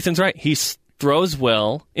Ethan's right. He throws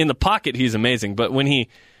well. In the pocket, he's amazing. But when he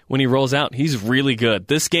rolls out, he's really good.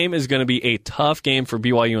 This game is going to be a tough game for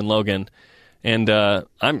BYU and Logan. And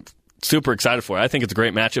I'm super excited for it. I think it's a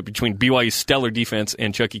great matchup between BYU's stellar defense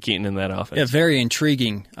and Chucky Keaton in that offense. Yeah, very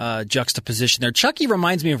intriguing juxtaposition there. Chucky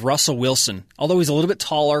reminds me of Russell Wilson, although he's a little bit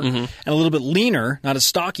taller and a little bit leaner, not as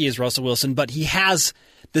stocky as Russell Wilson, but he has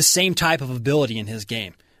the same type of ability in his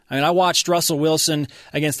game. I mean, I watched Russell Wilson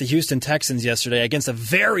against the Houston Texans yesterday against a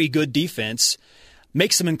very good defense,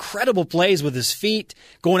 make some incredible plays with his feet,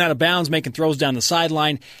 going out of bounds, making throws down the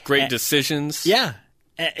sideline. Great decisions. Yeah.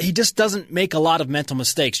 He just doesn't make a lot of mental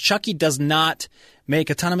mistakes. Chucky does not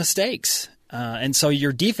make a ton of mistakes. And so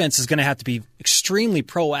your defense is going to have to be extremely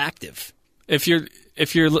proactive. If you're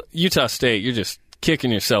Utah State, you're just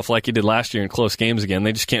kicking yourself like you did last year in close games again.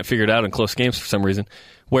 They just can't figure it out in close games for some reason.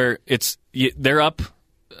 Where they're up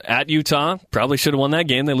at Utah, probably should have won that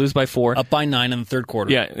game. They lose by 4. Up by 9 in the third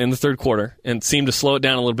quarter. Yeah, in the third quarter, and seemed to slow it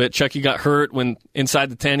down a little bit. Chucky got hurt when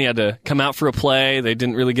inside the 10. He had to come out for a play. They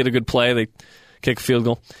didn't really get a good play. They kick a field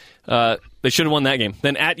goal. They should have won that game.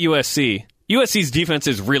 Then at USC, USC's defense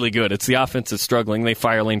is really good. It's the offense that's struggling. They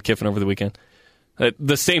fire Lane Kiffin over the weekend.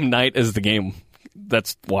 The same night as the game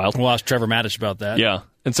that's wild. We'll ask Trevor Maddich about that. Yeah.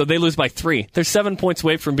 And so they lose by 3. They're 7 points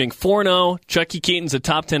away from being 4-0. Chucky Keaton's a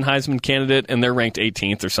top 10 Heisman candidate, and they're ranked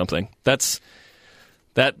 18th or something. That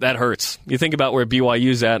hurts. You think about where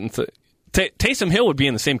BYU's at, and Taysom Hill would be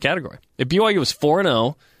in the same category. If BYU was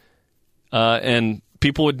 4-0, and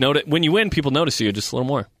people would notice, when you win, people notice you just a little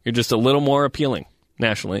more. You're just a little more appealing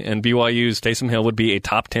nationally, and BYU's Taysom Hill would be a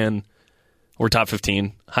top 10 or top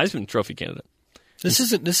 15 Heisman Trophy candidate. This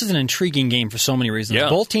is an intriguing game for so many reasons. Yeah.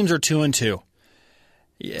 Both teams are 2-2.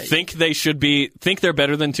 Think they're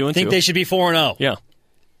better than 2-2. Think they should be 4-0. Yeah.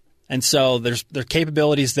 And so there's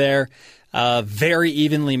capabilities there, very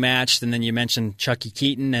evenly matched. And then you mentioned Chucky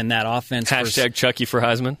Keaton and that offense. Hashtag Chucky for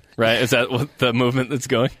Heisman, right? Is that what the movement that's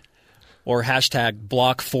going? Or hashtag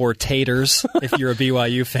block for taters if you're a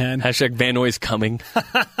BYU fan. Hashtag Van Noy's coming.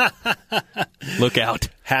 Look out.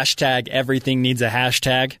 Hashtag everything needs a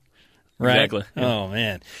hashtag. Right? Exactly. Yeah. Oh,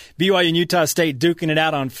 man. BYU and Utah State duking it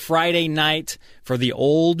out on Friday night for the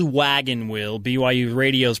old wagon wheel. BYU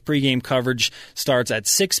Radio's pregame coverage starts at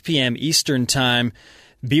 6 p.m. Eastern Time.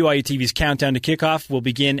 BYU TV's countdown to kickoff will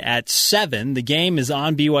begin at 7. The game is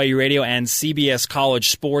on BYU Radio and CBS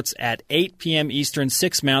College Sports at 8 p.m. Eastern,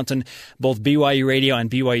 6 Mountain. Both BYU Radio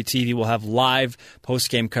and BYU TV will have live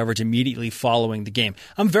post-game coverage immediately following the game.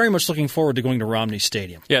 I'm very much looking forward to going to Romney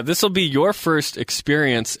Stadium. Yeah, this will be your first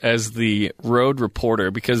experience as the road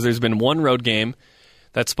reporter because there's been one road game.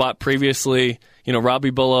 That spot previously,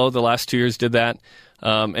 Robbie Bullough the last 2 years did that.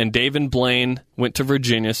 And Dave and Blaine went to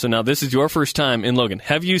Virginia, so now this is your first time in Logan.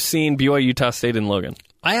 Have you seen BYU Utah State in Logan?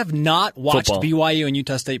 I have not watched Football. BYU and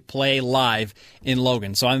Utah State play live in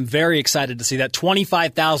Logan, so I'm very excited to see that.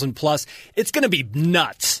 25,000 plus. It's going to be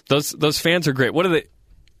nuts. Those fans are great. What are they?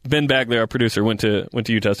 Ben Bagley, our producer, went to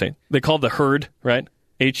Utah State. They called the Herd, right?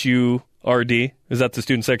 HURD. Is that the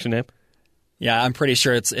student section name? Yeah, I'm pretty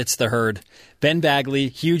sure it's the Herd. Ben Bagley,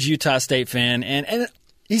 huge Utah State fan, and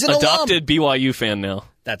he's an adopted alum. BYU fan now.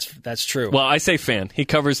 That's true. Well, I say fan. He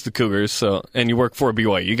covers the Cougars, and you work for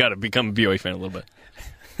BYU. You got to become a BYU fan a little bit.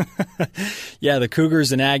 Yeah, the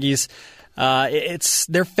Cougars and Aggies. It's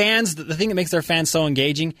their fans. The thing that makes their fans so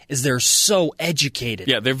engaging is they're so educated.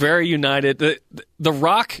 Yeah, they're very united. The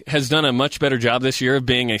Rock has done a much better job this year of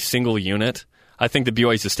being a single unit. I think the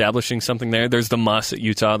BYU is establishing something there. There's the Muss at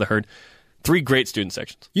Utah, the Herd. 3 great student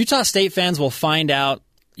sections. Utah State fans will find out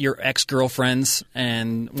your ex-girlfriends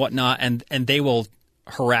and whatnot, and they will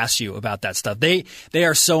harass you about that stuff. They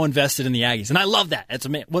are so invested in the Aggies, and I love that. It's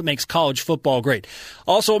what makes college football great.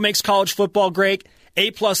 Also, what makes college football great,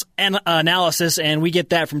 A-plus analysis, and we get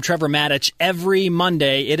that from Trevor Maddich every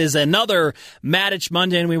Monday. It is another Maddich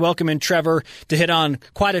Monday, and we welcome in Trevor to hit on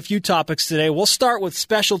quite a few topics today. We'll start with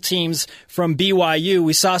special teams from BYU.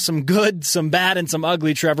 We saw some good, some bad, and some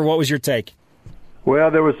ugly. Trevor, what was your take?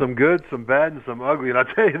 Well, there was some good, some bad, and some ugly. And I'll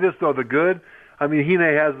tell you this, though, the good, Hine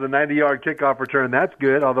has the 90-yard kickoff return. That's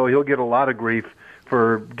good, although he'll get a lot of grief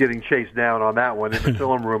for getting chased down on that one in the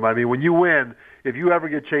film room. When you win, if you ever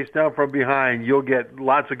get chased down from behind, you'll get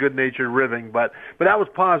lots of good-natured writhing. But that was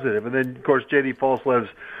positive. And then, of course, J.D. Falslev's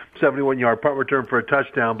 71-yard punt return for a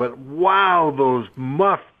touchdown. But, wow, those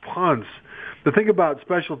muff punts. The thing about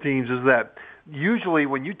special teams is that usually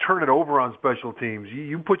when you turn it over on special teams,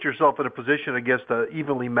 you put yourself in a position against an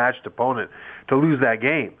evenly matched opponent to lose that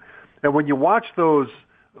game. And when you watch those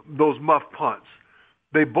muff punts,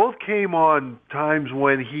 they both came on times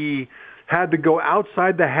when he had to go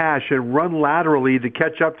outside the hash and run laterally to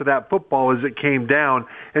catch up to that football as it came down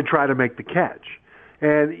and try to make the catch.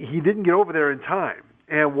 And he didn't get over there in time.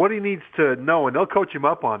 And what he needs to know, and they'll coach him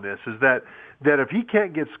up on this, is that if he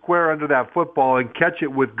can't get square under that football and catch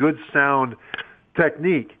it with good sound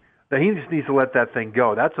technique, then he just needs to let that thing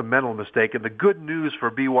go. That's a mental mistake. And the good news for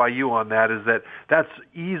BYU on that is that that's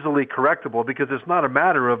easily correctable because it's not a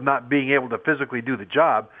matter of not being able to physically do the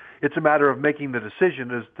job. It's a matter of making the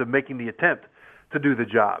decision as to making the attempt to do the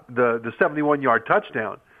job. The 71-yard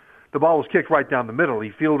touchdown, the ball was kicked right down the middle.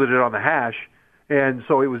 He fielded it on the hash, and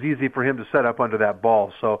so it was easy for him to set up under that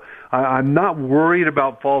ball. So I'm not worried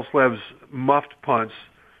about Falslev's muffed punts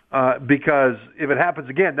because if it happens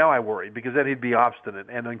again, now I worry because then he'd be obstinate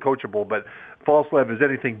and uncoachable. But Falslev is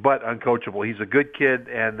anything but uncoachable. He's a good kid,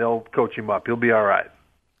 and they'll coach him up. He'll be all right.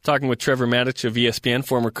 Talking with Trevor Maddich of ESPN,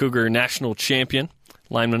 former Cougar national champion,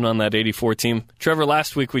 lineman on that 84 team. Trevor,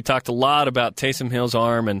 last week we talked a lot about Taysom Hill's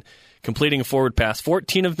arm and completing a forward pass.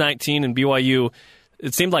 14 of 19 in BYU.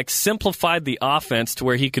 It seemed like simplified the offense to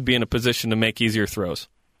where he could be in a position to make easier throws.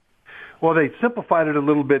 Well, they simplified it a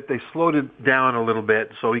little bit. They slowed it down a little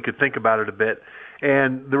bit so he could think about it a bit.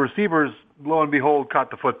 And the receivers, lo and behold, caught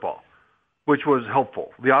the football, which was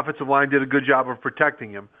helpful. The offensive line did a good job of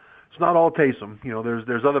protecting him. It's not all Taysom. You know,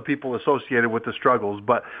 there's other people associated with the struggles.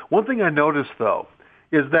 But one thing I noticed, though,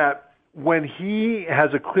 is that when he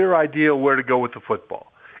has a clear idea where to go with the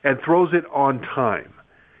football and throws it on time,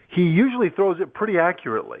 he usually throws it pretty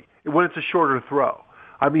accurately when it's a shorter throw.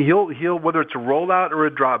 I mean, he'll whether it's a rollout or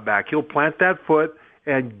a drop back, he'll plant that foot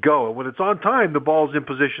and go. And when it's on time, the ball's in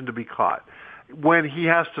position to be caught. When he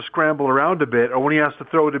has to scramble around a bit or when he has to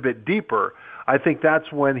throw it a bit deeper, I think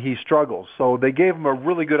that's when he struggles. So they gave him a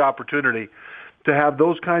really good opportunity to have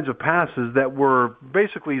those kinds of passes that were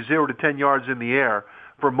basically 0 to 10 yards in the air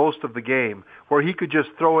for most of the game, where he could just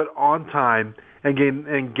throw it on time and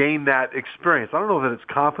gain that experience. I don't know that it's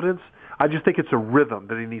confidence. I just think it's a rhythm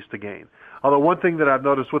that he needs to gain. Although one thing that I've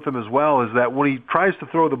noticed with him as well is that when he tries to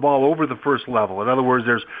throw the ball over the first level, in other words,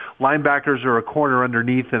 there's linebackers or a corner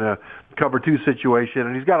underneath in a cover 2 situation,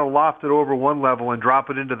 and he's got to loft it over one level and drop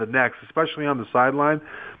it into the next, especially on the sideline,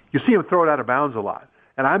 you see him throw it out of bounds a lot.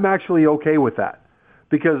 And I'm actually okay with that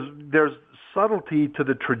because there's subtlety to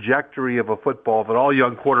the trajectory of a football that all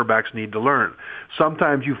young quarterbacks need to learn.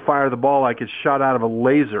 Sometimes you fire the ball like it's shot out of a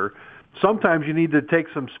laser. Sometimes you need to take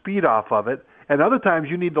some speed off of it. And other times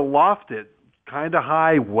you need to loft it kind of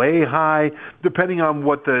high, way high, depending on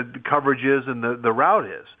what the coverage is and the route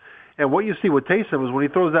is. And what you see with Taysom is when he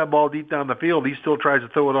throws that ball deep down the field, he still tries to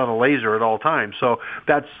throw it on a laser at all times. So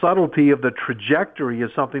that subtlety of the trajectory is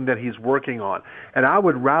something that he's working on. And I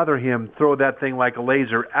would rather him throw that thing like a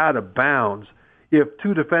laser out of bounds if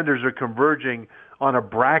 2 defenders are converging on a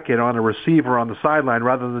bracket on a receiver on the sideline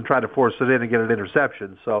rather than try to force it in and get an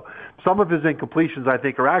interception. So some of his incompletions, I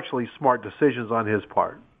think, are actually smart decisions on his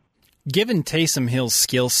part. Given Taysom Hill's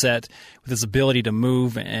skill set with his ability to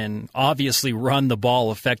move and obviously run the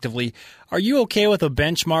ball effectively, are you okay with a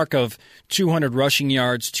benchmark of 200 rushing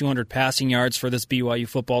yards, 200 passing yards for this BYU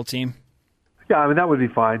football team? Yeah, I mean, that would be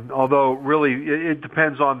fine, although really it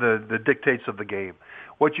depends on the dictates of the game.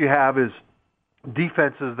 What you have is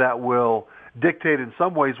defenses that will dictate in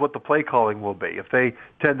some ways what the play calling will be. If they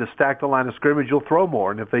tend to stack the line of scrimmage, you'll throw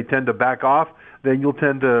more. And if they tend to back off, then you'll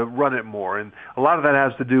tend to run it more. And a lot of that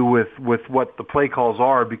has to do with what the play calls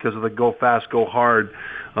are because of the go fast, go hard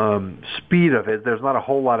speed of it. There's not a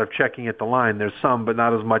whole lot of checking at the line. There's some, but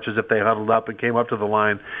not as much as if they huddled up and came up to the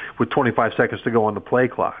line with 25 seconds to go on the play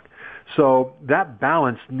clock. So that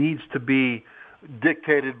balance needs to be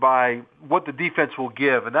dictated by what the defense will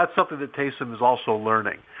give. And that's something that Taysom is also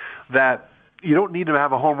learning, that you don't need to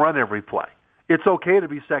have a home run every play. It's okay to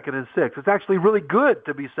be 2nd and 6. It's actually really good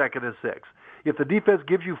to be 2nd and 6. If the defense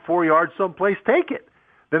gives you 4 yards someplace, take it.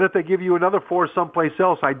 Then if they give you another 4 someplace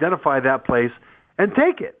else, identify that place and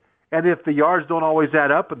take it. And if the yards don't always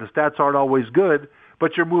add up and the stats aren't always good,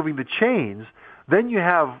 but you're moving the chains, then you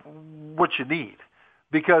have what you need.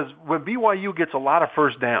 Because when BYU gets a lot of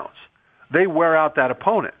first downs, they wear out that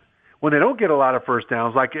opponent. When they don't get a lot of first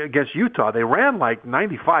downs, like against Utah, they ran like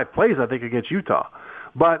 95 plays, I think, against Utah.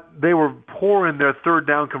 But they were poor in their third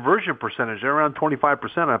down conversion percentage. They're around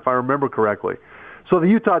 25%, if I remember correctly. So the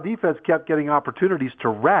Utah defense kept getting opportunities to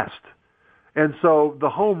rest. And so the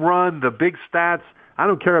home run, the big stats, I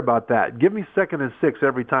don't care about that. Give me 2nd and 6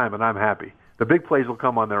 every time, and I'm happy. The big plays will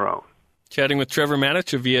come on their own. Chatting with Trevor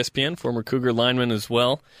Matich of ESPN, former Cougar lineman as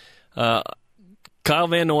well. Kyle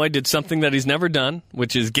Van Noy did something that he's never done,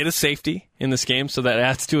 which is get a safety in this game, so that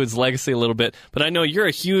adds to his legacy a little bit. But I know you're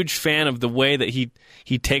a huge fan of the way that he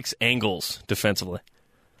takes angles defensively.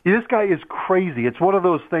 Yeah, this guy is crazy. It's one of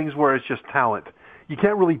those things where it's just talent. You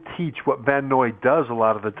can't really teach what Van Noy does a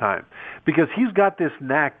lot of the time because he's got this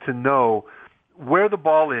knack to know where the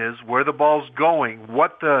ball is, where the ball's going,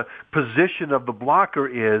 what the position of the blocker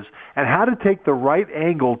is, and how to take the right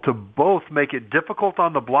angle to both make it difficult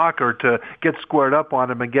on the blocker to get squared up on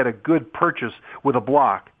him and get a good purchase with a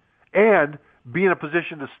block, and be in a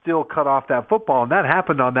position to still cut off that football. And that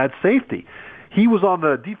happened on that safety. He was on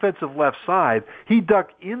the defensive left side. He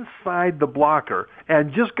ducked inside the blocker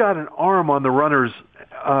and just got an arm on the runner's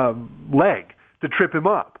leg to trip him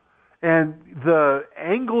up. And the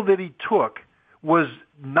angle that he took was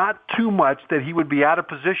not too much that he would be out of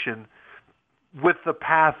position with the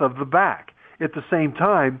path of the back. At the same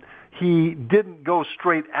time, he didn't go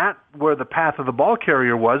straight at where the path of the ball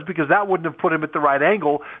carrier was because that wouldn't have put him at the right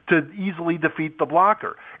angle to easily defeat the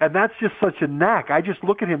blocker. And that's just such a knack. I just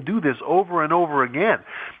look at him do this over and over again.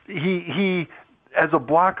 He as a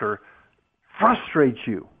blocker, frustrates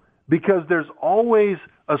you because there's always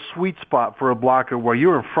a sweet spot for a blocker where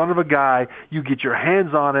you're in front of a guy, you get your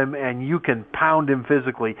hands on him, and you can pound him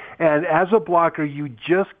physically. And as a blocker, you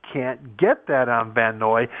just can't get that on Van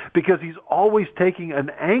Noy because he's always taking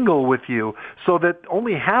an angle with you so that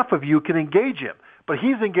only half of you can engage him. but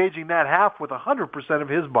he's engaging that half with 100% of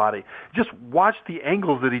his body. Just watch the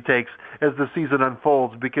angles that he takes as the season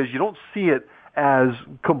unfolds, because you don't see it as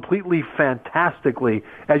completely fantastically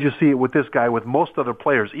as you see it with this guy, with most other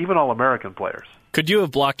players, even All-American players. Could you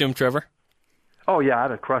have blocked him, Trevor? Oh, yeah,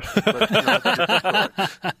 I'd have crushed him. But, that's a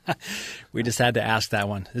different story. We just had to ask that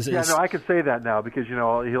one. No, I can say that now because,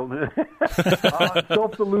 he'll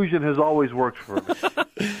self-delusion has always worked for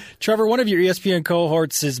me. Trevor, one of your ESPN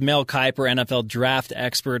cohorts is Mel Kiper, NFL draft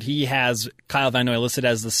expert. He has Kyle Van Noy listed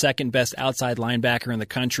as the second best outside linebacker in the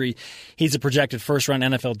country. He's a projected first-round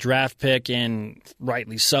NFL draft pick, and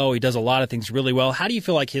rightly so. He does a lot of things really well. How do you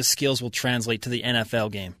feel like his skills will translate to the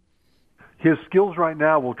NFL game? His skills right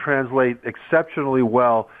now will translate exceptionally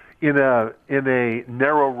well in a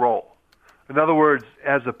narrow role. In other words,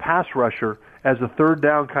 as a pass rusher, as a third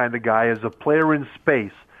down kind of guy, as a player in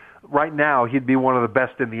space, right now he'd be one of the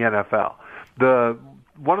best in the NFL.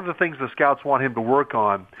 One of the things the scouts want him to work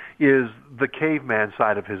on is the caveman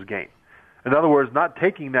side of his game. In other words, not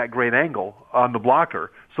taking that great angle on the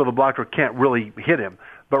blocker so the blocker can't really hit him,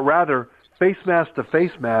 but rather face mask to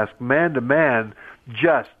face mask, man to man,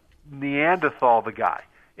 just Neanderthal the guy.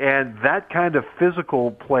 And that kind of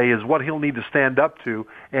physical play is what he'll need to stand up to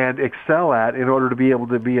and excel at in order to be able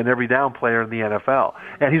to be an every down player in the NFL.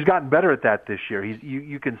 And he's gotten better at that this year.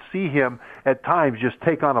 You can see him at times just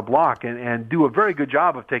take on a block and do a very good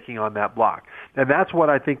job of taking on that block. And that's what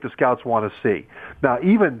I think the scouts want to see. Now,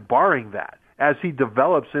 even barring that, as he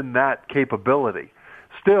develops in that capability,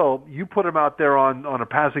 still, you put him out there on a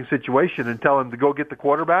passing situation and tell him to go get the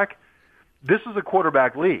quarterback, this is a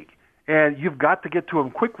quarterback league. And you've got to get to him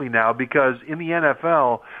quickly now, because in the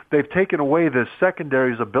NFL, they've taken away the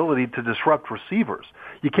secondary's ability to disrupt receivers.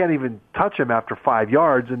 You can't even touch him after 5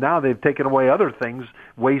 yards, and now they've taken away other things,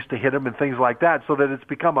 ways to hit him and things like that, so that it's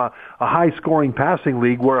become a high-scoring passing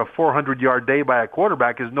league where a 400-yard day by a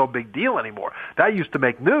quarterback is no big deal anymore. That used to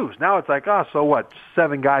make news. Now it's like, so what?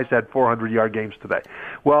 7 guys had 400-yard games today.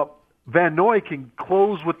 Well, Van Noy can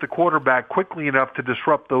close with the quarterback quickly enough to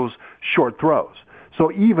disrupt those short throws. So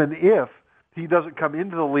even if he doesn't come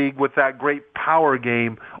into the league with that great power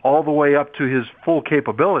game all the way up to his full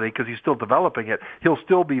capability, because he's still developing it, he'll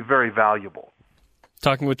still be very valuable.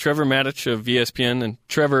 Talking with Trevor Matich of ESPN. And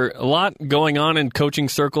Trevor, a lot going on in coaching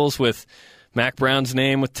circles with Mac Brown's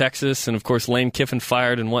name with Texas, and of course Lane Kiffin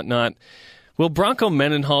fired and whatnot. Will Bronco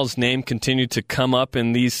Mendenhall's name continue to come up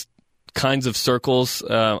in these kinds of circles?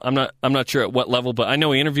 I'm not sure at what level, but I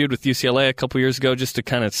know he interviewed with UCLA a couple years ago just to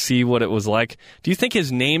kind of see what it was like. Do you think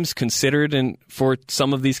his name's considered for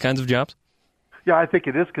some of these kinds of jobs? Yeah, I think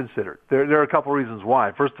it is considered. There are a couple reasons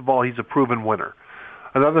why. First of all, he's a proven winner.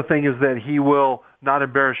 Another thing is that he will not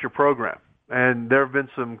embarrass your program. And there have been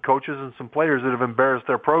some coaches and some players that have embarrassed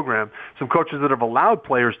their program, some coaches that have allowed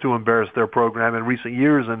players to embarrass their program in recent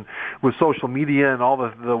years. And with social media and all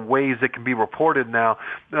the ways it can be reported now,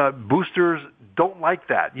 boosters don't like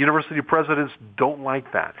that. University presidents don't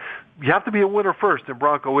like that. You have to be a winner first, and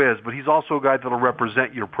Bronco is, but he's also a guy that will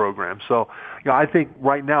represent your program. So I think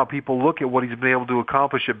right now people look at what he's been able to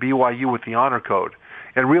accomplish at BYU with the honor code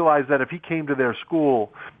and realize that if he came to their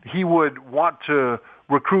school, he would want to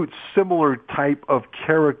recruit similar type of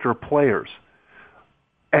character players,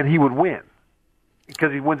 and he would win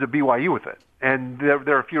because he wins at BYU with it. And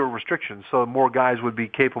there are fewer restrictions, so more guys would be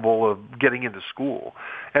capable of getting into school.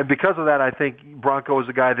 And because of that, I think Bronco is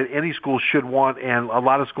a guy that any school should want, and a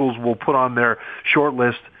lot of schools will put on their short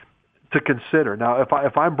list to consider. Now,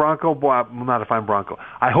 if I'm Bronco, not if I'm Bronco,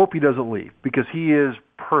 I hope he doesn't leave, because he is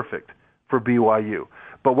perfect for BYU.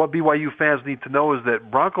 But what BYU fans need to know is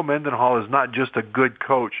that Bronco Mendenhall is not just a good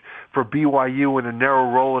coach for BYU in a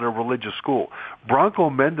narrow role at a religious school.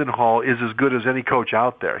 Bronco Mendenhall is as good as any coach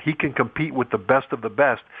out there. He can compete with the best of the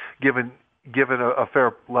best given a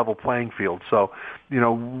fair level playing field. So,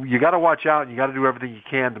 you got to watch out, and you got to do everything you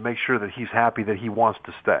can to make sure that he's happy that he wants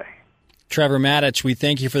to stay. Trevor Matich, we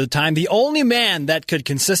thank you for the time. The only man that could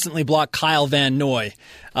consistently block Kyle Van Noy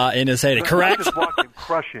in his heyday, correct? Just block him,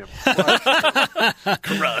 crush him.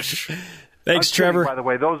 Crush. Thanks, I'm Trevor. Kidding, by the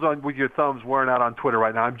way, those with your thumbs wearing out on Twitter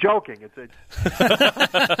right now. I'm joking.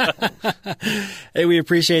 Hey, we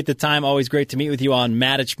appreciate the time. Always great to meet with you on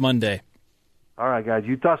Matich Monday. All right, guys.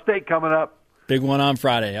 Utah State coming up. Big one on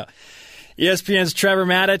Friday. ESPN's Trevor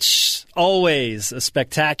Matich, always a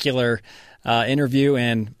spectacular interview,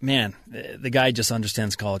 and man, the guy just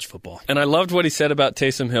understands college football. And I loved what he said about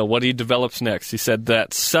Taysom Hill, what he develops next. He said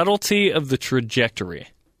that subtlety of the trajectory.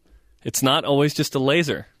 It's not always just a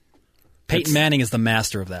laser. Peyton Manning is the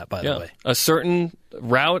master of that, by the way. A certain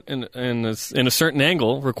route in a certain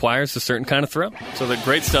angle requires a certain kind of throw. So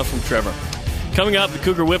great stuff from Trevor. Coming up, the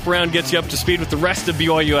Cougar Whip Around gets you up to speed with the rest of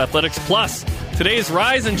BYU Athletics. Plus, today's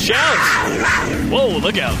Rise and Shout. Whoa,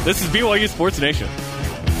 look out. This is BYU Sports Nation.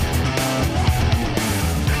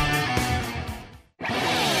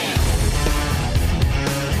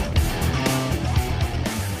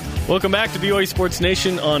 Welcome back to BYU Sports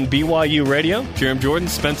Nation on BYU Radio. Jeremy Jordan,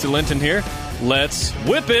 Spencer Linton here. Let's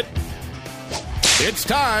whip it. It's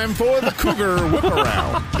time for the Cougar Whip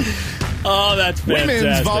Around. Oh, that's fantastic.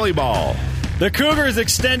 Women's volleyball. The Cougars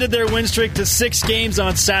extended their win streak to 6 games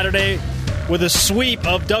on Saturday with a sweep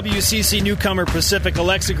of WCC newcomer Pacific.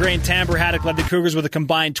 Alexa Gray and Tamber Haddock led the Cougars with a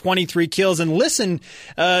combined 23 kills. And listen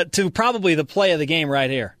to probably the play of the game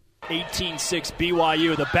right here. 18-6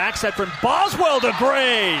 BYU. The back set from Boswell to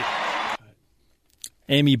Gray.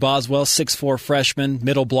 Amy Boswell, 6'4" freshman,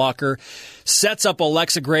 middle blocker, sets up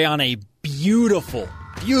Alexa Gray on a beautiful,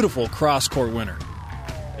 beautiful cross-court winner.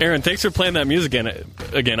 Aaron, thanks for playing that music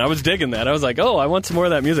again. I was digging that. I was like, oh, I want some more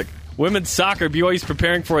of that music. Women's soccer, BYU's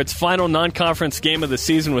preparing for its final non-conference game of the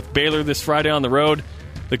season with Baylor this Friday on the road.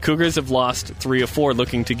 The Cougars have lost 3 of 4,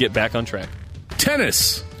 looking to get back on track.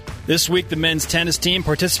 Tennis. This week, the men's tennis team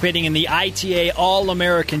participating in the ITA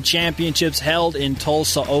All-American Championships held in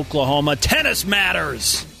Tulsa, Oklahoma. Tennis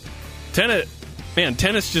matters!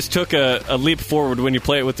 Tennis just took a leap forward when you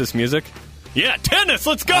play it with this music. Yeah, tennis,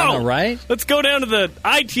 let's go! I know, right? Let's go down to the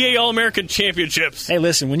ITA All-American Championships. Hey,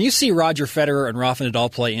 listen, when you see Roger Federer and Rafa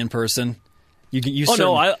Nadal play in person,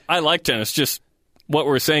 I like tennis. Just what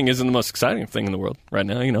we're saying isn't the most exciting thing in the world right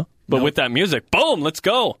now, you know. But with that music, boom, let's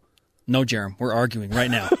go! No, Jerem, we're arguing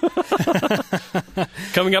right now.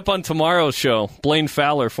 Coming up on tomorrow's show, Blaine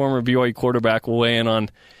Fowler, former BYU quarterback, will weigh in on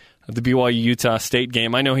the BYU-Utah State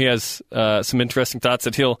game. I know he has some interesting thoughts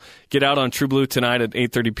that he'll get out on True Blue tonight at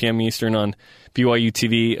 8:30 p.m. Eastern on BYU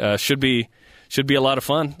TV. Should be a lot of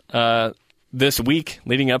fun this week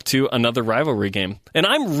leading up to another rivalry game. And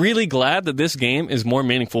I'm really glad that this game is more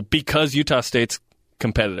meaningful because Utah State's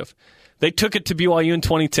competitive. They took it to BYU in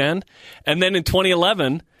 2010, and then in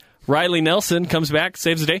 2011... Riley Nelson comes back,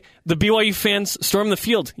 saves the day. The BYU fans storm the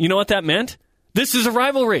field. You know what that meant? This is a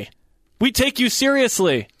rivalry. We take you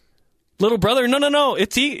seriously. Little brother, no.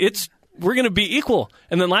 We're going to be equal.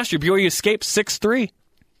 And then last year, BYU escaped 6-3.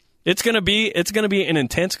 It's going to be an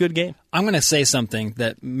intense, good game. I'm going to say something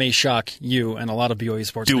that may shock you and a lot of BYU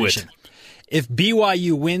Sports Nation. Do it. If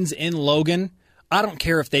BYU wins in Logan, I don't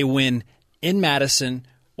care if they win in Madison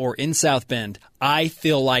or in South Bend, I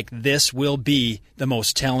feel like this will be the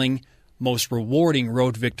most telling, most rewarding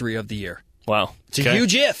road victory of the year. Wow. It's a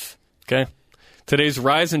huge if. Okay. Today's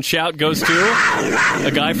Rise and Shout goes to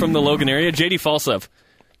a guy from the Logan area, J.D. Falsev.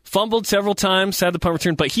 Fumbled several times, had the punt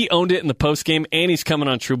return, but he owned it in the postgame, and he's coming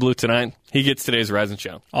on True Blue tonight. He gets today's Rise and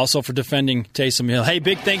Shout. Also for defending Taysom Hill. Hey,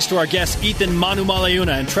 big thanks to our guests, Ethan Manu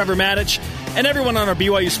Malauna and Trevor Matich, and everyone on our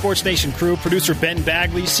BYU Sports Nation crew, producer Ben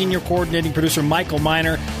Bagley, senior coordinating producer Michael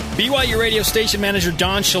Miner, BYU radio station manager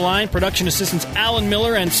Don Shaline, production assistants Alan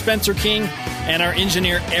Miller and Spencer King, and our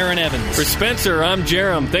engineer Aaron Evans. For Spencer, I'm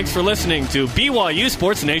Jerem. Thanks for listening to BYU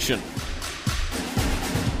Sports Nation.